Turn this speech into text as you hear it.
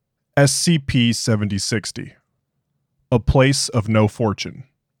SCP-7060. A Place of No Fortune.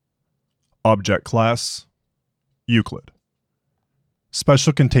 Object Class: Euclid.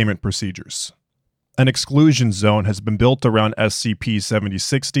 Special Containment Procedures. An exclusion zone has been built around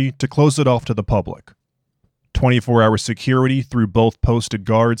SCP-7060 to close it off to the public. 24-hour security through both posted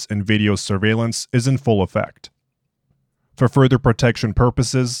guards and video surveillance is in full effect. For further protection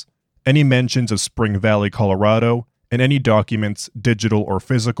purposes, any mentions of Spring Valley, Colorado, and any documents, digital or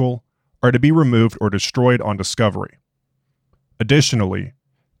physical, are to be removed or destroyed on discovery. Additionally,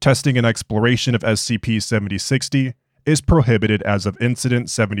 testing and exploration of SCP-7060 is prohibited as of Incident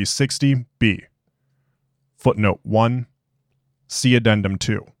 7060-B. Footnote 1. See Addendum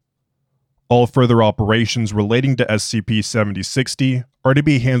 2. All further operations relating to SCP-7060 are to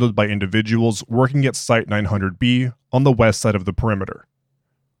be handled by individuals working at Site-900-B on the west side of the perimeter.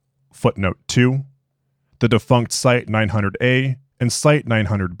 Footnote 2. The defunct Site-900-A and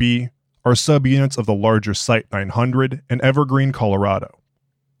Site-900-B are subunits of the larger Site-900 in Evergreen, Colorado.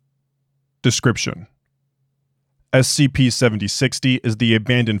 Description: SCP-7060 is the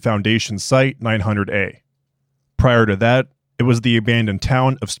abandoned Foundation Site-900-A. Prior to that, it was the abandoned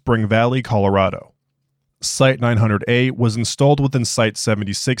town of Spring Valley, Colorado. Site-900-A was installed within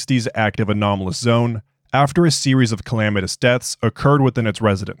Site-7060's active anomalous zone after a series of calamitous deaths occurred within its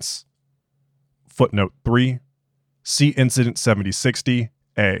residence. Footnote 3. See Incident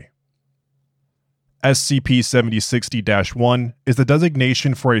 7060-A. SCP-7060-1 is the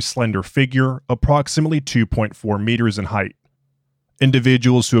designation for a slender figure approximately 2.4 meters in height.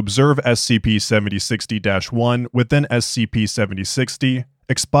 Individuals who observe SCP-7060-1 within SCP-7060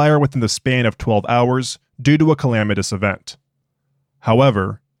 expire within the span of 12 hours due to a calamitous event.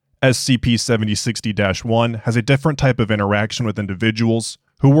 However, SCP-7060-1 has a different type of interaction with individuals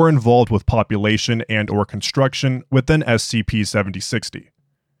who were involved with population and/or construction within SCP-7060.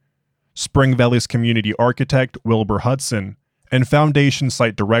 Spring Valley's community architect Wilbur Hudson and Foundation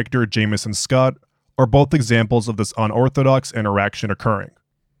Site Director Jameson Scott are both examples of this unorthodox interaction occurring.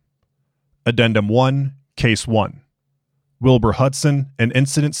 Addendum 1, Case 1. Wilbur Hudson and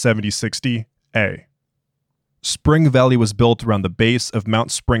Incident 7060-A. Spring Valley was built around the base of Mount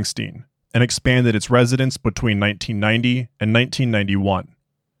Springsteen and expanded its residents between 1990 and 1991.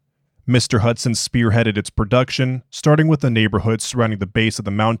 Mr. Hudson spearheaded its production, starting with the neighborhoods surrounding the base of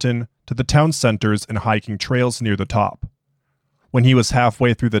the mountain to the town centers and hiking trails near the top. When he was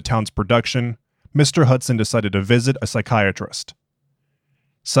halfway through the town's production, Mr. Hudson decided to visit a psychiatrist.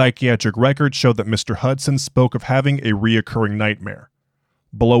 Psychiatric records showed that Mr. Hudson spoke of having a reoccurring nightmare.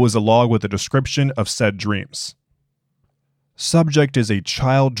 Below is a log with a description of said dreams. Subject is a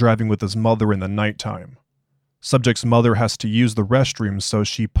child driving with his mother in the nighttime. Subject's mother has to use the restroom, so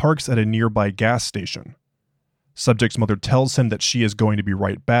she parks at a nearby gas station. Subject's mother tells him that she is going to be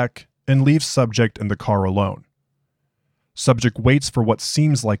right back and leaves Subject in the car alone. Subject waits for what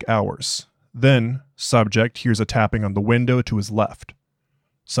seems like hours. Then, Subject hears a tapping on the window to his left.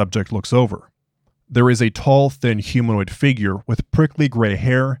 Subject looks over. There is a tall, thin humanoid figure with prickly gray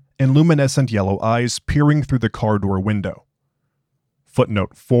hair and luminescent yellow eyes peering through the car door window.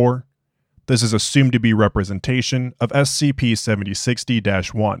 Footnote 4. This is assumed to be representation of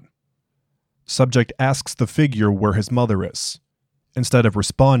SCP-7060-1. Subject asks the figure where his mother is. Instead of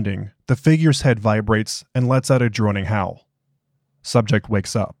responding, the figure's head vibrates and lets out a droning howl. Subject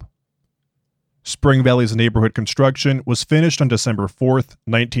wakes up. Spring Valley's neighborhood construction was finished on December 4th,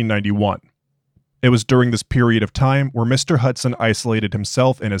 1991. It was during this period of time where Mr. Hudson isolated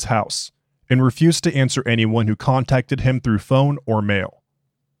himself in his house and refused to answer anyone who contacted him through phone or mail.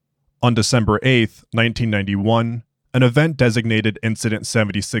 On December 8th, 1991, an event designated Incident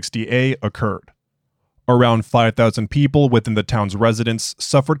 7060-A occurred. Around 5,000 people within the town's residents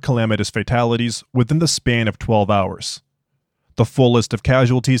suffered calamitous fatalities within the span of 12 hours. The full list of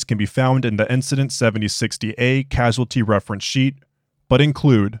casualties can be found in the Incident 7060-A casualty reference sheet, but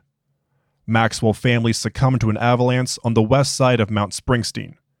include: Maxwell family succumbed to an avalanche on the west side of Mount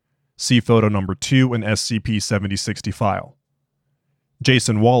Springsteen. See photo number 2 in SCP-7060 file.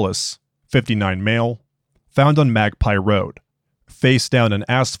 Jason Wallace, 59 male, found on Magpie Road, face down in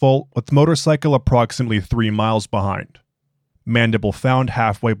asphalt with motorcycle approximately 3 miles behind. Mandible found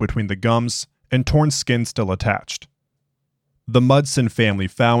halfway between the gums and torn skin still attached. The Mudson family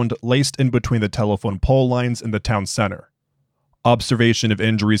found laced in between the telephone pole lines in the town center. Observation of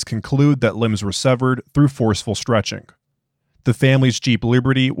injuries conclude that limbs were severed through forceful stretching. The family's Jeep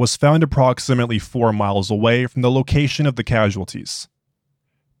Liberty was found approximately 4 miles away from the location of the casualties.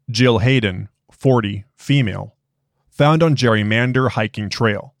 Jill Hayden, 40, female, found on Gerrymander hiking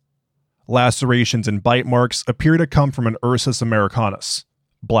trail. Lacerations and bite marks appear to come from an Ursus americanus,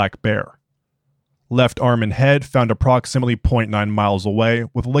 black bear. Left arm and head found approximately 0.9 miles away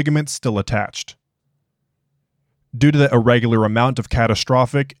with ligaments still attached. Due to the irregular amount of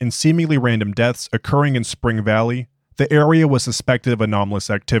catastrophic and seemingly random deaths occurring in Spring Valley, the area was suspected of anomalous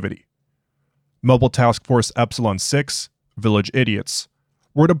activity. Mobile Task Force Epsilon 6, Village Idiots,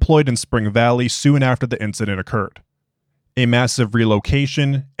 were deployed in Spring Valley soon after the incident occurred. A massive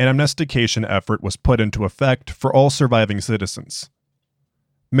relocation and amnestication effort was put into effect for all surviving citizens.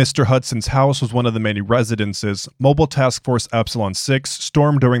 Mr. Hudson's house was one of the many residences Mobile Task Force Epsilon 6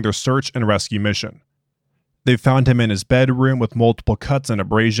 stormed during their search and rescue mission. They found him in his bedroom with multiple cuts and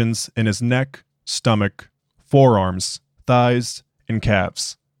abrasions in his neck, stomach, forearms, thighs, and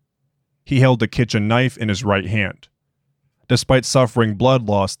calves. He held a kitchen knife in his right hand. Despite suffering blood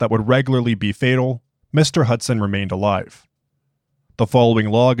loss that would regularly be fatal, Mr. Hudson remained alive. The following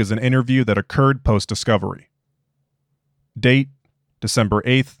log is an interview that occurred post-discovery. Date: December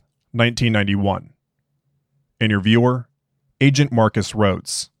 8th, 1991. Interviewer: Agent Marcus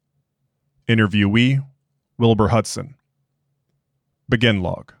Rhodes. Interviewee: Wilbur Hudson. Begin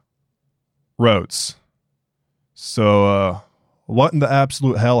log. Rhodes: So, what in the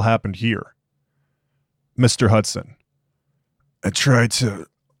absolute hell happened here? Mr. Hudson: I tried to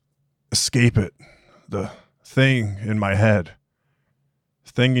escape it. The thing in my head.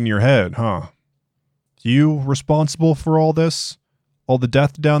 Thing in your head, huh? You responsible for all this? All the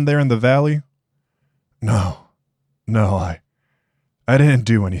death down there in the valley? No, I didn't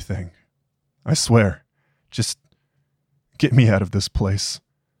do anything. I swear. Just get me out of this place.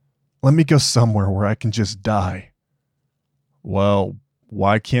 Let me go somewhere where I can just die. Well,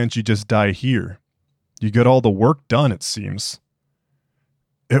 why can't you just die here? You got all the work done, it seems.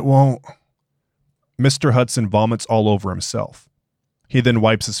 It won't. Mr. Hudson vomits all over himself. He then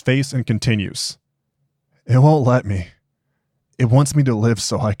wipes his face and continues. It won't let me. It wants me to live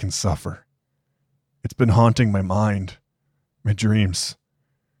so I can suffer. It's been haunting my mind, my dreams.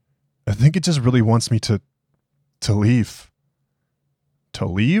 I think it just really wants me to leave. To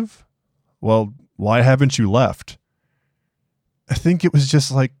leave? Well, why haven't you left? I think it was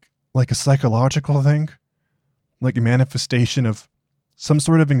just like a psychological thing. Like a manifestation of some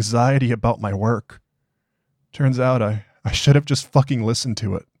sort of anxiety about my work. Turns out I should have just fucking listened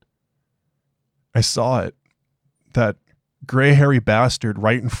to it. I saw it. That gray-hairy bastard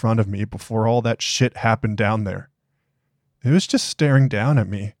right in front of me before all that shit happened down there. It was just staring down at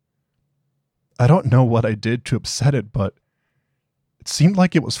me. I don't know what I did to upset it, but it seemed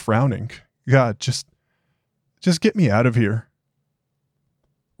like it was frowning. God, just get me out of here.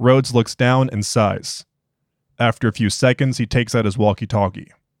 Rhodes looks down and sighs. After a few seconds, he takes out his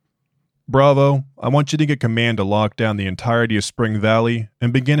walkie-talkie. Bravo, I want you to get command to lock down the entirety of Spring Valley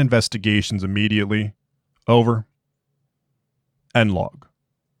and begin investigations immediately. Over. End log.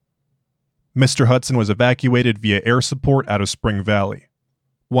 Mr. Hudson was evacuated via air support out of Spring Valley.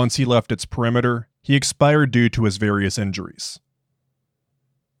 Once he left its perimeter, he expired due to his various injuries.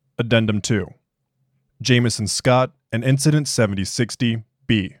 Addendum 2. Jameson Scott and Incident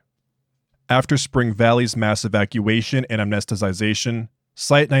 7060-B. After Spring Valley's mass evacuation and amnesticization,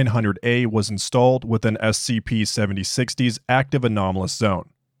 Site 900A was installed within SCP-7060's active anomalous zone.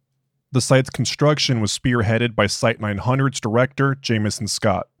 The site's construction was spearheaded by Site 900's director, Jameson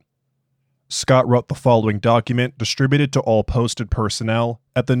Scott. Scott wrote the following document distributed to all posted personnel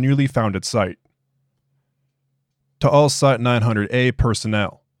at the newly founded site. To all Site 900A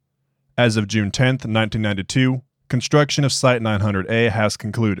personnel. As of June 10, 1992, construction of Site 900A has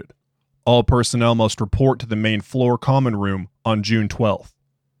concluded. All personnel must report to the main floor common room on June 12th.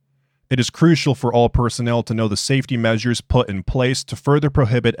 It is crucial for all personnel to know the safety measures put in place to further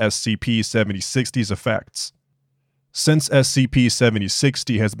prohibit SCP-7060's effects. Since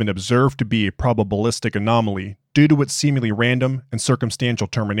SCP-7060 has been observed to be a probabilistic anomaly due to its seemingly random and circumstantial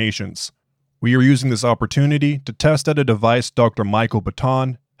terminations, we are using this opportunity to test out a device Dr. Michael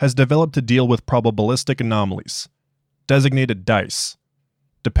Baton has developed to deal with probabilistic anomalies, designated DICE.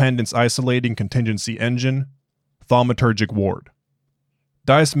 Dependence Isolating Contingency Engine, Thaumaturgic Ward.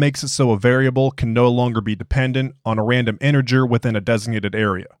 DICE makes it so a variable can no longer be dependent on a random integer within a designated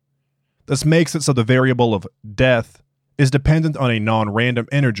area. This makes it so the variable of death is dependent on a non-random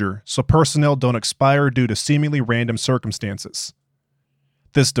integer, so personnel don't expire due to seemingly random circumstances.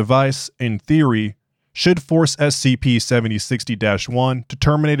 This device, in theory, should force SCP-7060-1 to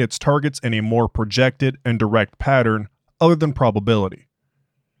terminate its targets in a more projected and direct pattern other than probability.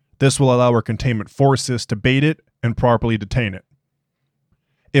 This will allow our containment forces to bait it and properly detain it.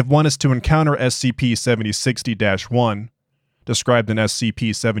 If one is to encounter SCP-7060-1, described in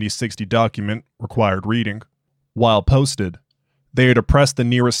SCP-7060 document, required reading, while posted, They are to press the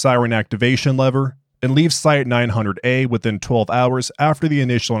nearest siren activation lever and leave Site 900A within 12 hours after the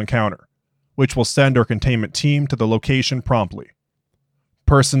initial encounter, which will send our containment team to the location promptly.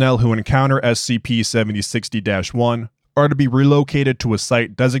 Personnel who encounter SCP-7060-1 are to be relocated to a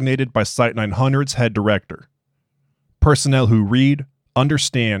site designated by Site 900's head director. Personnel who read,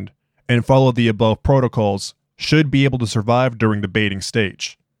 understand, and follow the above protocols should be able to survive during the baiting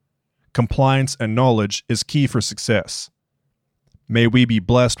stage. Compliance and knowledge is key for success. May we be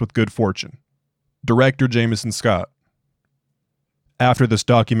blessed with good fortune. Director Jameson Scott. After this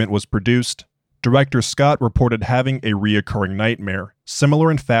document was produced, Director Scott reported having a reoccurring nightmare,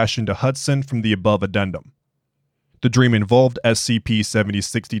 similar in fashion to Hudson from the above addendum. The dream involved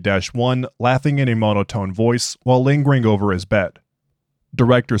SCP-7060-1 laughing in a monotone voice while lingering over his bed.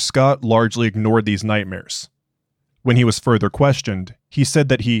 Director Scott largely ignored these nightmares. When he was further questioned, he said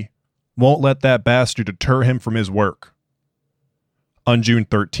that he won't let that bastard deter him from his work. On June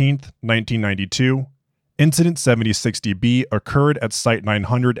 13, 1992, Incident 7060-B occurred at Site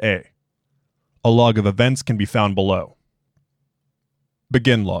 900A. A log of events can be found below.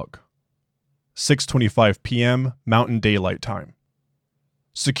 Begin log. 6:25 p.m. Mountain Daylight Time.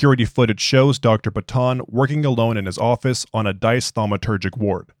 Security footage shows Dr. Baton working alone in his office on a dice thaumaturgic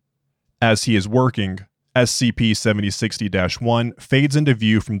ward. As he is working, SCP-7060-1 fades into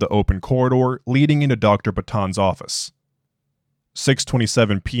view from the open corridor leading into Dr. Baton's office.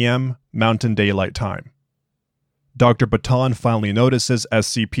 6:27 p.m. Mountain Daylight Time. Dr. Baton finally notices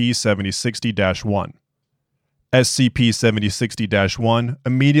SCP-7060-1. SCP-7060-1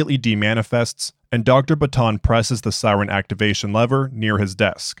 immediately demanifests, and Dr. Baton presses the siren activation lever near his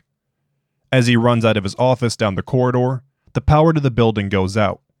desk. As he runs out of his office down the corridor, the power to the building goes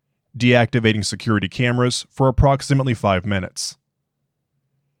out, deactivating security cameras for approximately 5 minutes.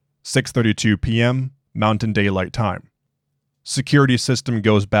 6:32 p.m. Mountain Daylight Time. Security system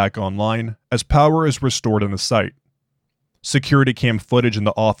goes back online as power is restored in the site. Security cam footage in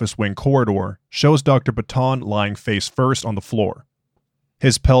the office wing corridor shows Dr. Baton lying face first on the floor.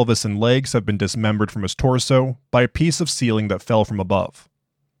 His pelvis and legs have been dismembered from his torso by a piece of ceiling that fell from above.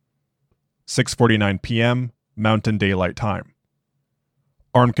 6:49 p.m. Mountain Daylight Time.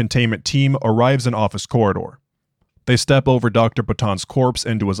 Armed containment team arrives in office corridor. They step over Dr. Baton's corpse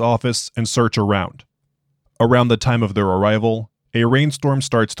into his office and search around. Around the time of their arrival, a rainstorm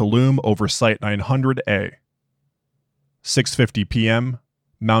starts to loom over Site 900A. 6:50 p.m.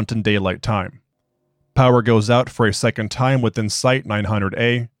 Mountain Daylight Time. Power goes out for a second time within Site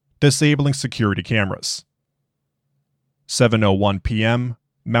 900A, disabling security cameras. 7:01 p.m.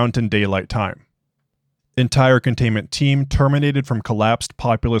 Mountain Daylight Time. Entire containment team terminated from collapsed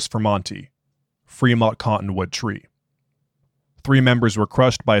Populus Vermonti, Fremont Cottonwood tree. 3 members were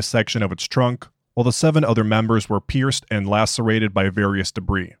crushed by a section of its trunk, while the 7 other members were pierced and lacerated by various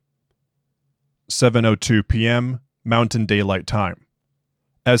debris. 7:02 p.m. Mountain Daylight Time.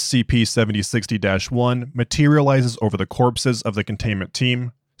 SCP-7060-1 materializes over the corpses of the containment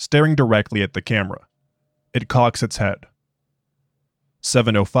team, staring directly at the camera. It cocks its head.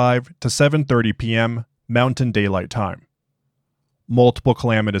 7:05 to 7:30 p.m. Mountain Daylight Time. Multiple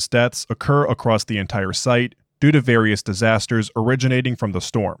calamitous deaths occur across the entire site due to various disasters originating from the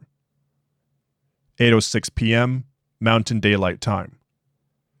storm. 8:06 p.m. Mountain Daylight Time.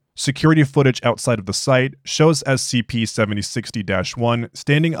 Security footage outside of the site shows SCP-7060-1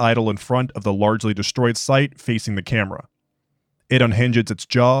 standing idle in front of the largely destroyed site facing the camera. It unhinges its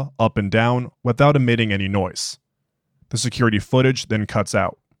jaw up and down without emitting any noise. The security footage then cuts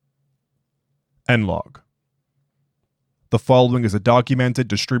out. End log. The following is a documented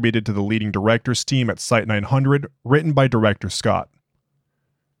distributed to the leading directors team at Site 900, written by Director Scott.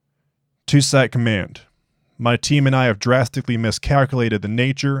 To Site Command. My team and I have drastically miscalculated the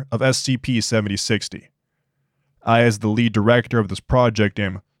nature of SCP-7060. I, as the lead director of this project,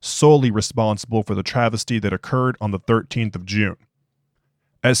 am solely responsible for the travesty that occurred on the 13th of June.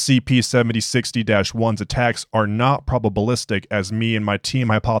 SCP-7060-1's attacks are not probabilistic as me and my team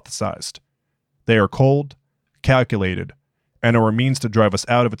hypothesized. They are cold, calculated, and are a means to drive us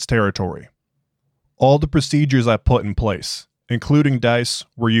out of its territory. All the procedures I put in place, including DICE,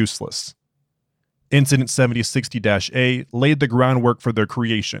 were useless. Incident 7060-A laid the groundwork for their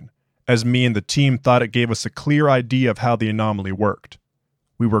creation, as me and the team thought it gave us a clear idea of how the anomaly worked.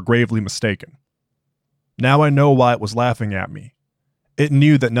 We were gravely mistaken. Now I know why it was laughing at me. It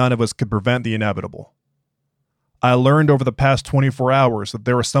knew that none of us could prevent the inevitable. I learned over the past 24 hours that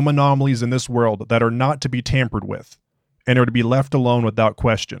there are some anomalies in this world that are not to be tampered with, and are to be left alone without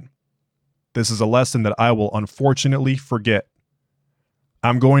question. This is a lesson that I will unfortunately forget.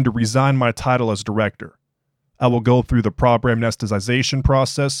 I'm going to resign my title as director. I will go through the proper amnesticization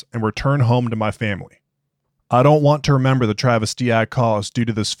process and return home to my family. I don't want to remember the travesty I caused due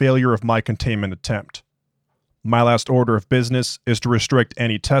to this failure of my containment attempt. My last order of business is to restrict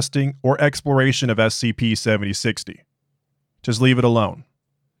any testing or exploration of SCP-7060. Just leave it alone.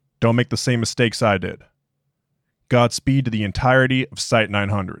 Don't make the same mistakes I did. Godspeed to the entirety of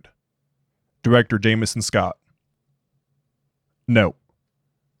Site-900. Director Jameson Scott. Note: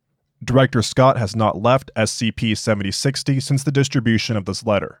 Director Scott has not left SCP-7060 since the distribution of this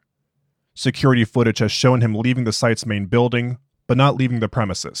letter. Security footage has shown him leaving the site's main building, but not leaving the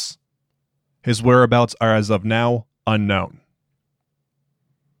premises. His whereabouts are as of now unknown.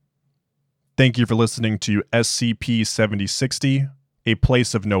 Thank you for listening to SCP-7060, A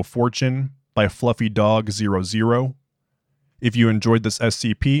Place of No Fortune by Fluffy Dog 00. If you enjoyed this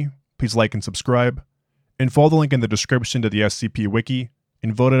SCP, please like and subscribe, and follow the link in the description to the SCP Wiki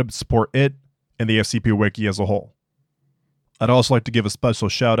and vote to support it and the SCP Wiki as a whole. I'd also like to give a special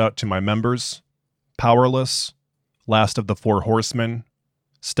shout out to my members: Powerless, Last of the Four Horsemen,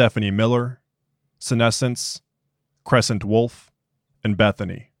 Stephanie Miller, Senescence, Crescent Wolf, and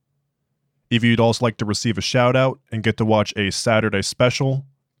Bethany. If you'd also like to receive a shout out and get to watch a Saturday special,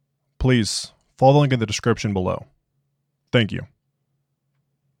 please follow the link in the description below. Thank you.